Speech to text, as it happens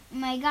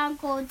my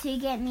uncle to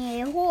get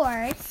me a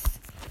horse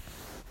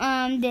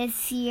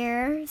this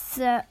year.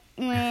 So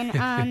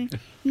when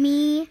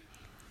me,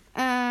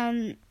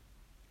 Mommy,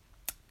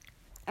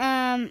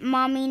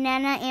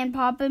 Nana, and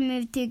Papa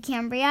moved to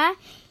Cambria,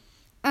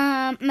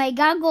 my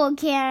uncle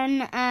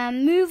can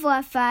move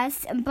with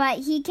us, but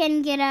he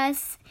can get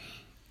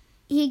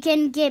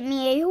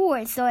me a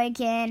horse so I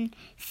can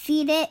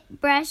feed it,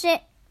 brush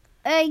it.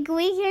 Like,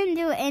 we can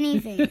do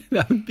anything.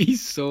 That would be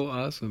so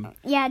awesome.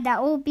 Yeah,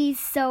 that will be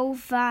so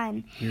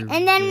fun. Your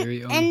and then,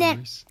 very own and then,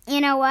 horse.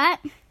 you know what?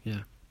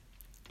 Yeah.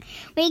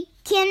 We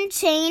can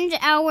change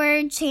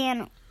our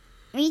channel.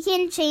 We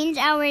can change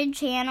our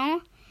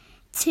channel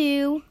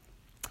to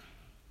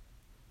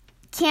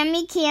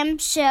Cammy Cam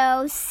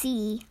Show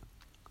C.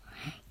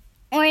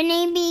 Or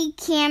maybe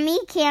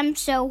Cammy Cam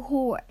Show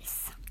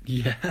Horse.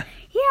 Yeah.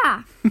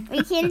 Yeah,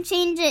 we can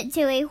change it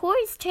to a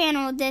horse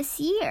channel this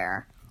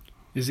year.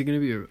 Is it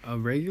going to be a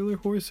regular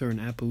horse or an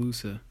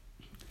Appaloosa?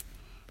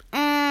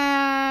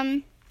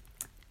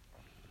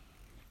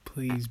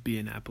 Please be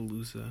an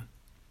Appaloosa.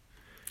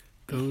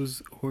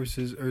 Those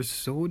horses are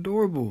so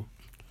adorable.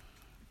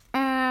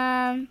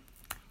 You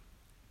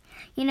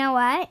know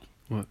what?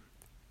 What?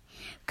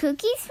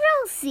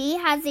 Cookiesville C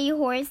has a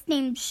horse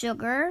named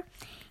Sugar.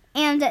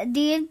 And do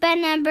you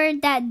remember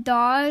that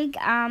dog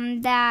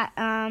that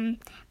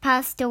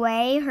passed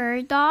away?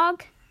 Her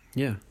dog?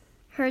 Yeah.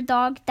 Her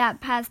dog that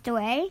passed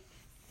away?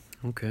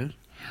 Okay.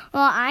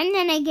 Well, I'm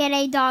going to get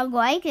a dog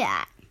like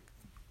that.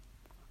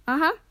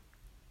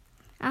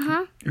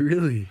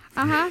 Really?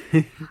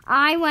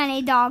 I want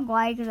a dog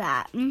like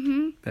that.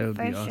 That would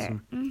be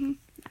awesome. Sure.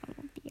 That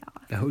would be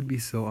awesome. That would be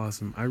so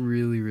awesome. I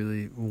really,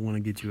 really want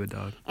to get you a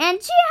dog.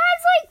 And she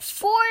has like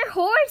 4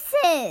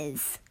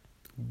 horses.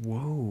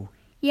 Whoa.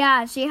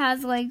 Yeah, she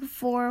has like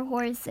 4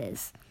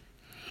 horses.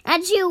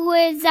 And she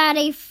lives at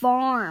a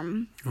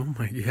farm. Oh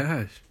my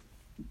gosh.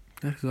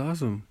 That's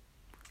awesome.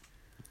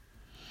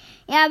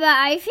 Yeah, but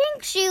I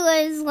think she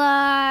was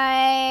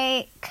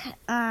like,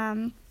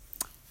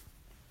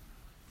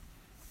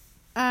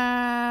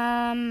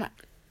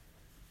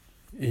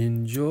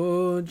 in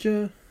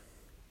Georgia.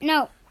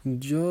 No.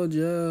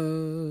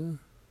 Georgia.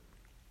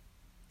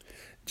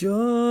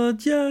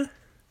 Georgia.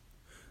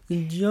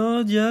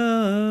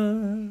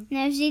 Georgia.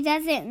 No, she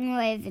doesn't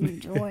live in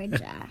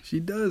Georgia. She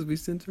does. We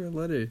sent her a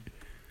letter.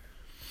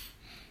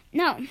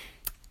 No.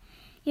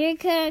 You're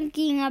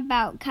talking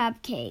about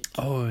Cupcake.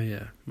 Oh,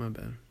 yeah. My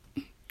bad.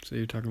 So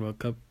you're talking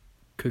about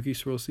Cookie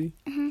Swirl C?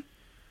 Oh,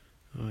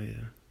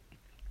 yeah.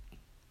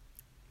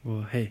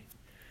 Well, hey.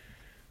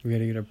 We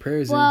gotta get our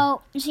prayers in.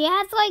 Well, she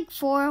has like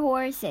 4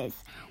 horses.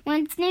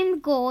 One's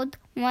named Gold,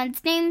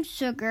 one's named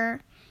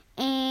Sugar,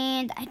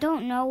 and I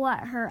don't know what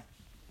her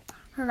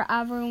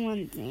other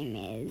one's name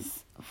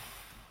is.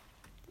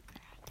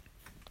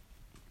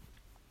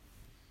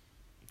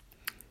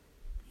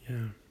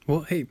 Yeah.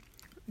 Well, hey,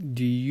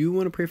 do you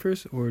want to pray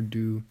first, or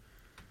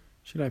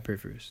should I pray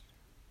first?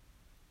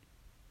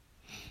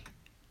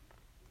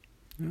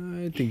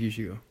 I think you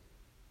should go.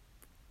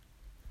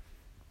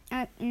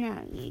 No,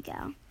 you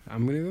go.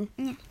 I'm gonna go?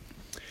 Yeah.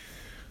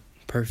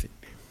 Perfect.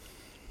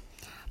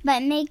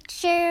 But make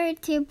sure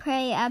to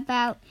pray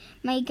about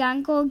my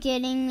uncle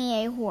getting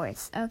me a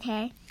horse,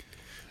 okay?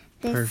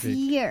 This Perfect.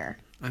 year.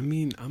 I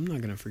mean, I'm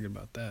not gonna forget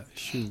about that.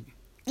 Shoot.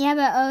 Yeah,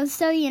 but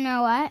also, you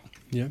know what?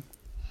 Yeah.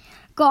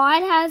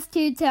 God has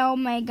to tell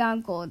my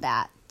uncle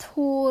that.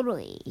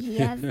 Totally. He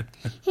has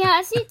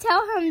to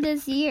tell him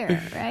this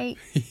year, right?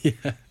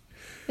 Yeah.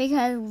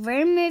 Because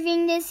we're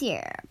moving this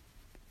year.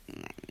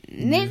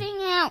 Moving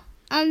out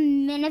of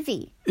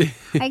Menifee.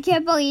 I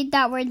can't believe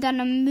that we're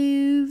gonna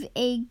move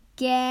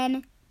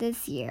again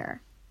this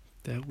year.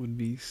 That would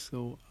be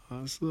so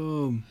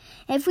awesome.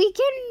 If we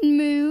can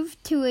move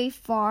to a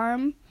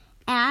farm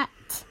at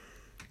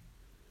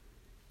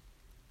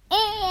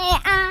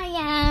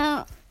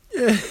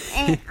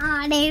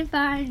on a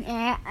farm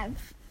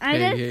I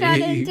just got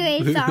into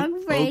a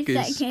song for a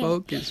second.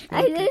 Focus.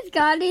 I just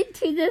got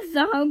into the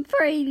song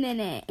for a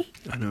minute.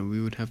 I know,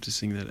 we would have to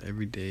sing that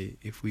every day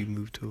if we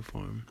moved to a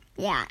farm.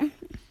 Yeah.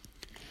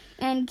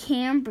 And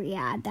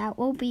Cambria, that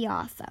will be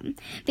awesome.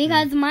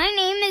 Because my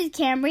name is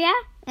Cambria,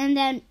 and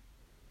then...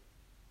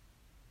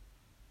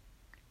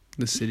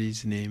 The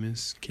city's name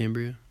is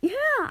Cambria?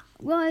 Yeah,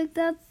 well,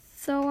 that's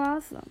so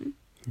awesome.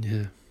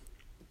 Yeah.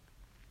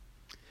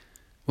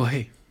 Well,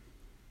 hey.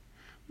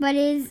 But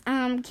is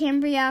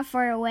Cambria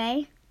far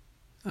away?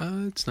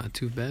 It's not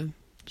too bad.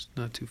 It's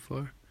not too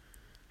far.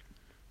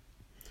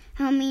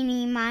 How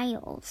many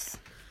miles?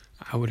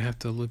 I would have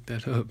to look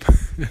that up.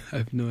 I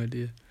have no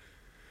idea.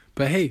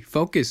 But hey,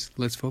 focus.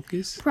 Let's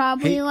focus.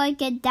 Probably hey,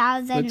 like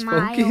 1,000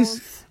 miles.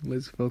 Focus.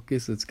 Let's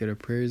focus. Let's get our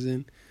prayers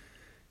in.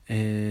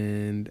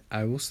 And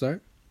I will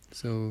start.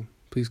 So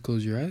please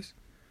close your eyes.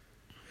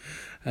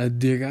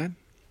 Dear God,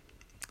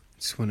 I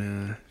just want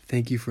to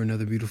thank you for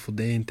another beautiful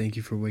day, and thank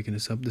you for waking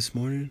us up this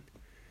morning.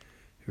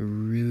 I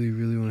really,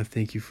 really want to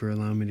thank you for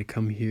allowing me to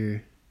come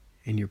here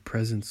in your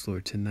presence,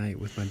 Lord, tonight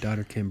with my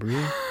daughter,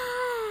 Cambria.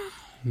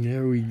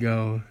 There we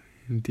go.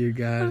 And dear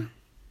God,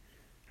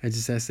 I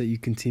just ask that you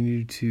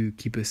continue to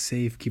keep us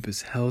safe, keep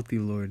us healthy,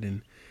 Lord.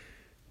 And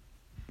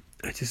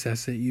I just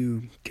ask that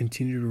you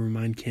continue to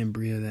remind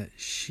Cambria that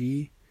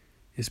she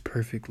is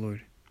perfect,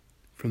 Lord.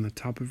 From the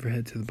top of her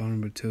head to the bottom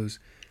of her toes,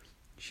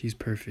 she's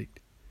perfect.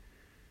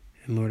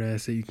 And Lord, I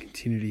ask that you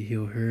continue to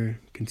heal her,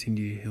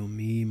 continue to heal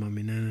me,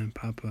 Mommy, Nana, and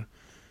Papa,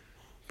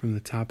 from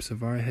the tops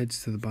of our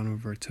heads to the bottom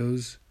of our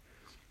toes.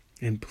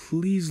 And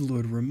please,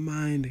 Lord,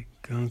 remind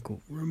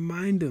Uncle,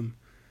 remind him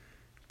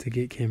to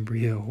get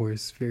Cambria a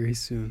horse very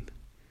soon.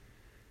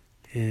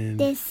 And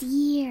This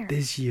year,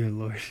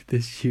 Lord,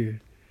 this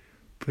year.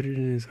 Put it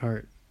in his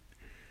heart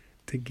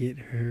to get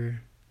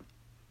her,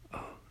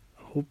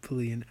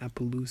 hopefully, an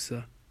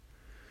Appaloosa.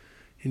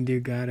 And dear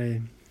God,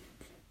 I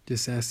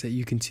just ask that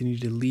you continue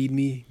to lead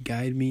me,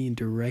 guide me, and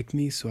direct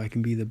me so I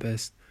can be the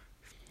best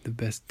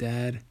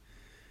dad,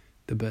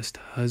 the best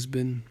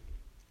husband,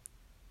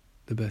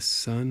 the best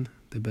son,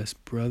 the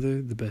best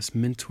brother, the best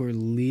mentor,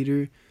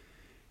 leader,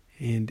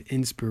 and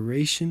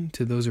inspiration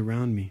to those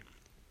around me.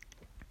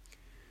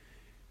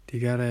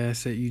 Dear God, I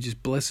ask that you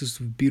just bless us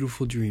with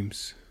beautiful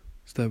dreams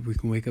so that we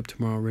can wake up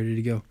tomorrow ready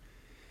to go.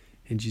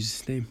 In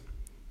Jesus' name,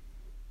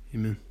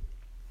 amen.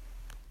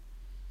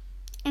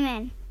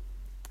 Amen.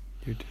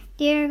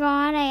 Dear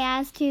God, I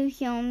ask you to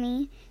heal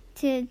me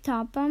to the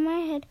top of my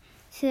head,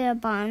 to the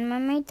bottom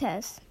of my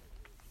toes.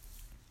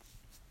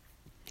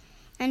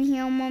 And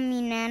heal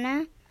Mommy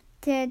Nana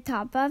to the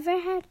top of her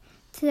head,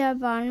 to the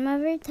bottom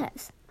of her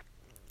toes.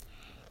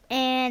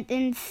 And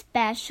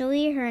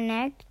especially her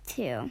neck,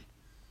 too.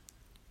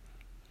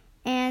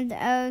 And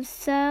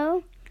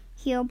also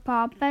heal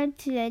Papa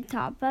to the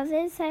top of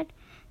his head,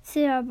 to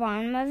the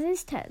bottom of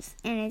his toes,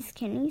 and his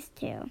kidneys,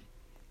 too.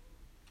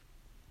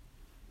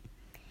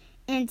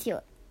 And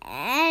heal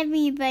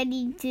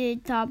everybody to the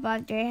top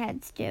of their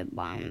heads, to the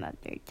bottom of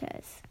their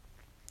toes.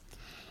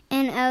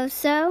 And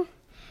also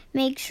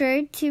make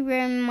sure to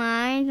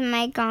remind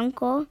my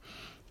uncle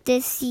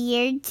this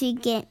year to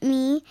get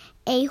me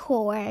a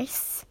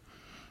horse.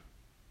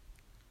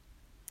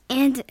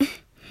 And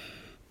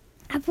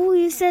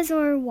Appaloosas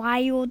or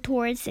wild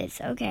horses,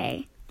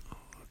 okay?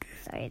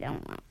 So I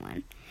don't want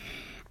one.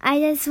 I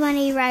just want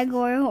a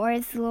regular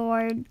horse,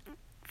 Lord.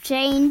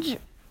 Change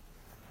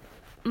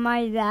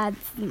my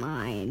dad's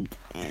mind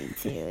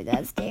into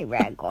just a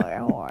regular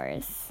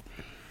horse.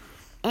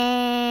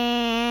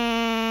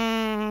 And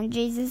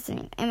Jesus'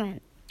 name,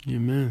 amen.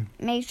 Amen.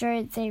 Make sure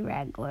it's a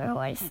regular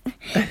horse.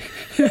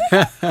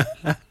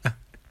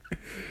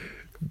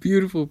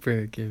 Beautiful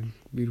prayer, Kim.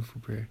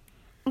 Beautiful prayer.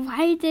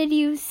 Why did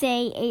you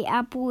say a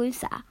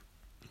Appaloosa?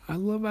 I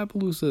love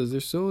Appaloosas.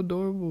 They're so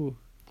adorable.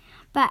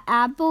 But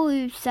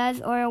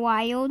Appaloosas are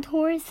wild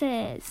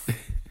horses.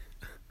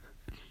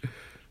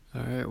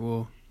 All right,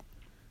 well,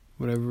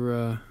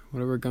 whatever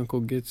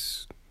Gunkel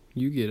gets,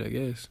 you get, I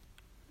guess.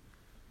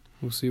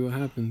 We'll see what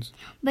happens.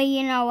 But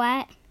you know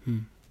what?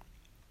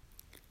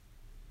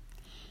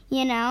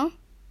 You know,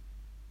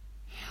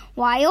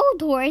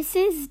 wild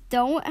horses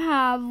don't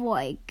have,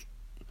 like,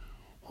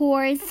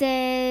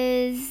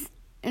 horses.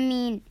 I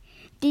mean,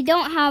 they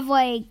don't have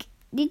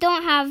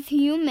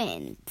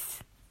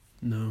humans.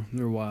 No,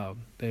 they're wild.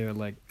 They are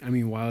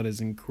wild as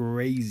in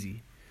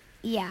crazy.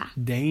 Yeah.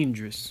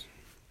 Dangerous.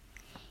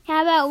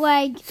 How about,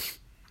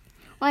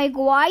 like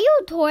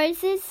wild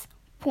horses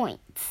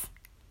points?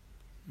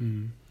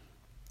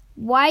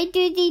 Why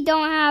do they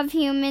don't have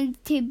humans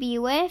to be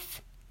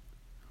with?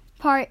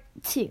 Part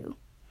 2.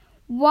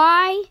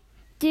 Why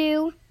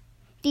do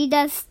they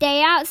just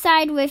stay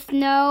outside with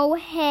no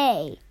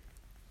hay?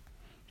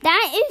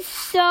 That is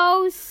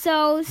so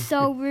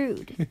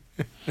rude.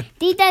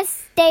 They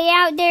just stay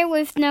out there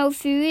with no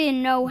food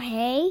and no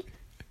hay?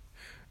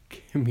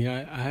 I mean,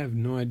 I have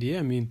no idea.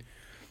 I mean,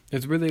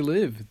 that's where they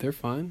live. They're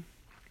fine.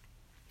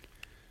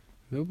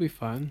 They'll be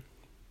fine.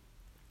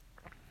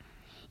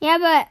 Yeah,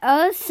 but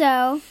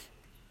also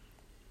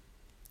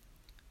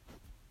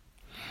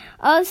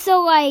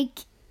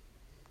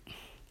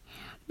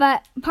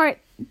but part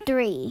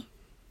 3.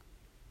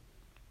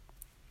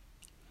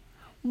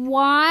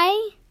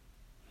 Why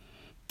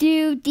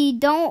do they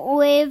don't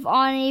live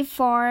on a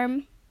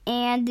farm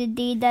and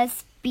they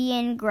just be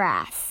in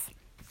grass?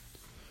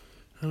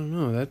 I don't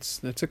know.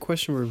 That's a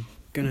question we're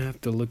gonna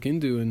have to look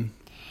into and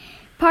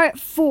part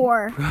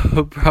 4.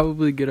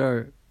 Probably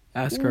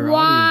ask our audience.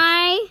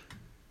 Why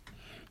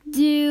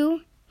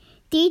do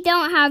they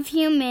don't have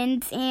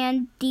humans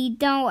and they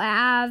don't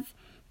have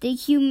the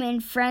human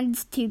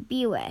friends to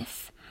be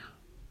with?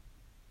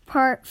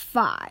 Part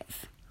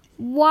 5.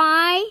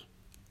 Why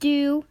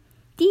do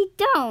they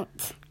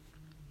don't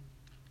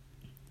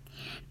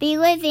be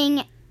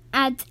living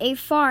at a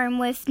farm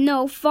with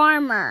no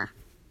farmer?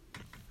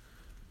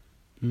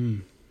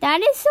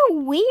 That is so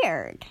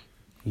weird.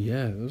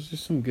 Yeah, those are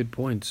some good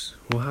points.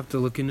 We'll have to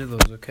look into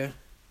those, okay?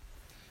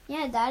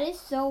 Yeah, that is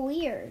so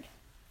weird.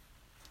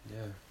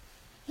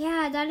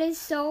 Yeah, that is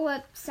so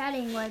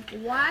upsetting. Like,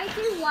 why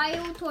do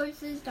wild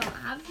horses don't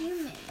have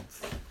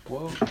humans?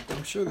 Well,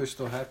 I'm sure they're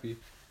still happy.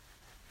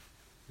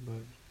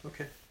 But,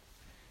 okay.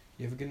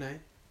 You have a good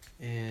night.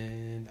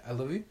 And I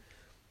love you.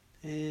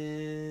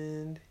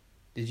 And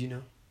did you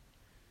know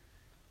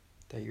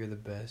that you're the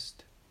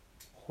best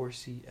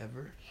horsey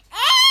ever?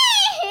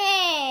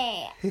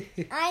 Hey!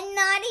 I'm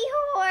naughty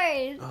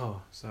horse.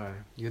 Oh, sorry.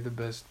 You're the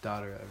best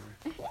daughter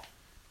ever.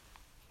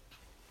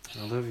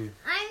 I love you.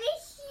 I'm a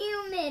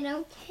human,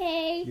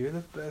 okay? You're the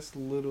best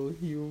little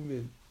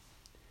human.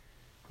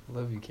 I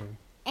love you, Kim.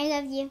 I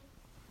love you,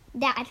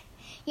 Dad.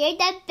 You're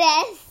the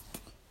best.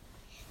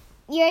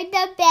 You're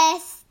the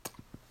best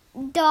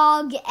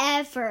dog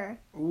ever.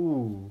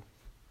 Ooh.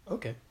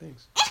 Okay,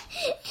 thanks.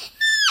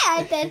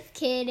 I'm just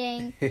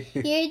kidding.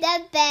 You're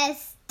the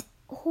best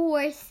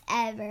horse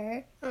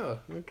ever. Oh,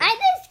 okay. I'm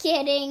just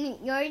kidding.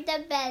 You're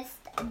the best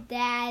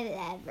dad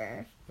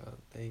ever. Oh,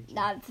 thank you.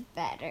 That's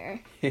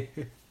better.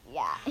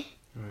 Yeah.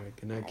 All right,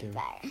 good night, That's Kim.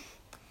 better.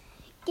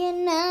 Good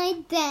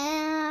night,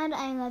 Dad.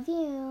 I love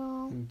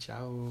you.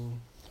 Ciao.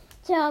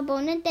 Ciao,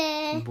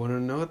 buonanotte.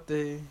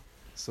 Buonanotte.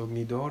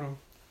 Sognidoro.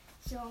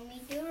 Show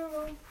me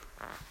the